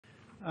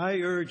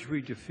I urge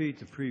we defeat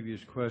the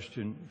previous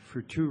question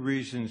for two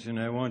reasons, and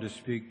I want to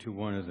speak to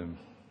one of them.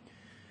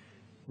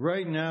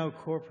 Right now,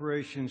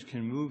 corporations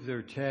can move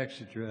their tax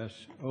address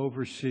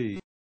overseas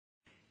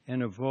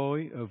and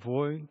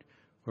avoid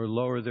or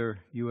lower their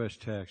U.S.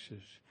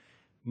 taxes.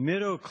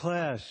 Middle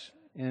class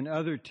and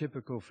other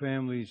typical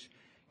families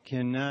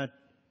cannot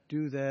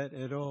do that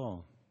at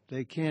all.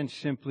 They can't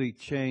simply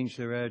change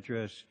their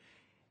address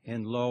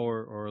and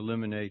lower or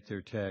eliminate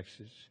their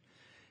taxes.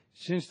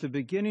 Since the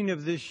beginning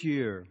of this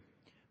year,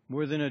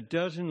 more than a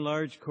dozen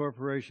large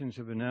corporations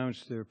have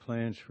announced their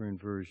plans for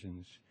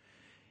inversions,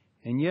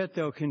 and yet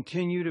they'll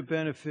continue to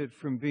benefit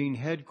from being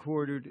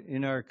headquartered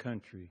in our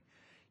country,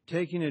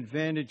 taking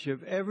advantage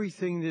of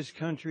everything this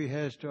country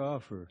has to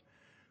offer,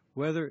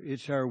 whether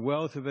it's our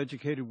wealth of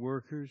educated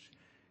workers,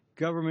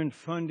 government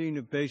funding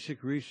of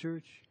basic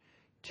research,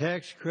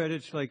 tax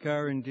credits like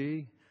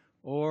R&D,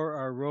 or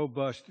our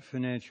robust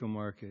financial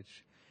markets.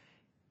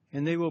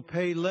 And they will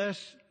pay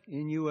less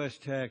in U.S.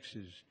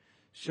 taxes,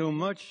 so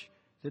much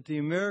that the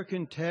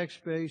American tax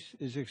base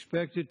is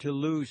expected to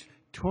lose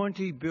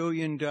 $20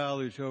 billion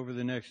over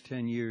the next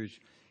 10 years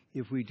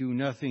if we do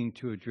nothing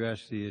to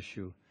address the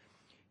issue.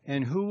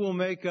 And who will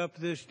make up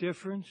this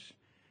difference?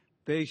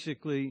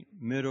 Basically,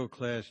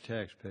 middle-class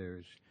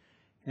taxpayers.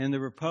 And the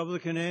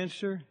Republican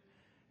answer?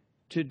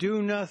 To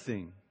do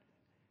nothing.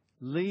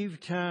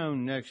 Leave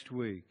town next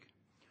week.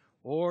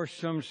 Or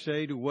some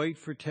say to wait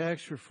for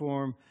tax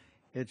reform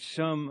at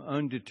some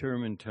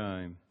undetermined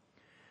time.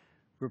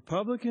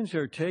 Republicans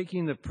are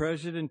taking the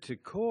president to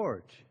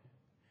court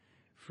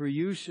for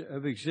use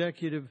of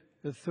executive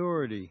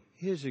authority,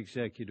 his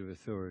executive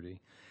authority.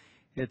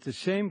 At the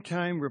same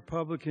time,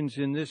 Republicans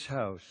in this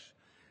House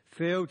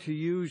fail to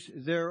use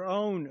their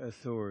own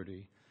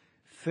authority,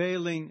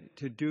 failing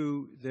to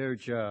do their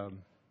job.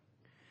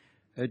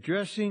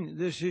 Addressing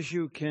this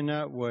issue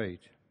cannot wait.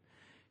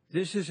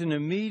 This is an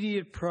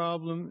immediate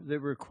problem that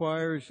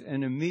requires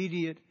an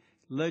immediate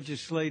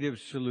legislative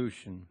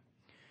solution.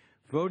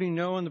 Voting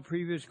no on the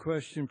previous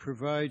question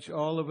provides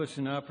all of us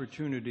an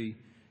opportunity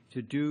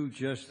to do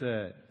just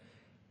that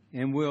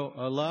and will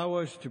allow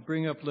us to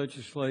bring up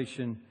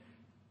legislation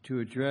to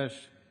address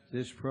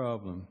this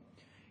problem.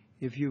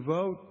 If you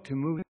vote to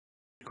move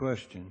the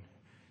question,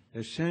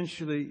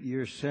 essentially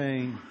you're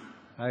saying,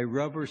 I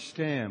rubber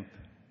stamp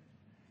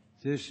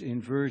this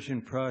inversion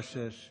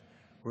process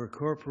where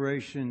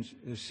corporations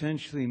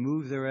essentially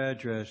move their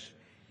address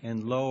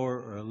and lower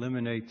or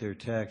eliminate their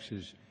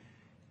taxes.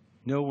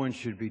 No one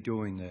should be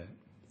doing that.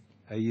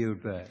 I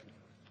yield back.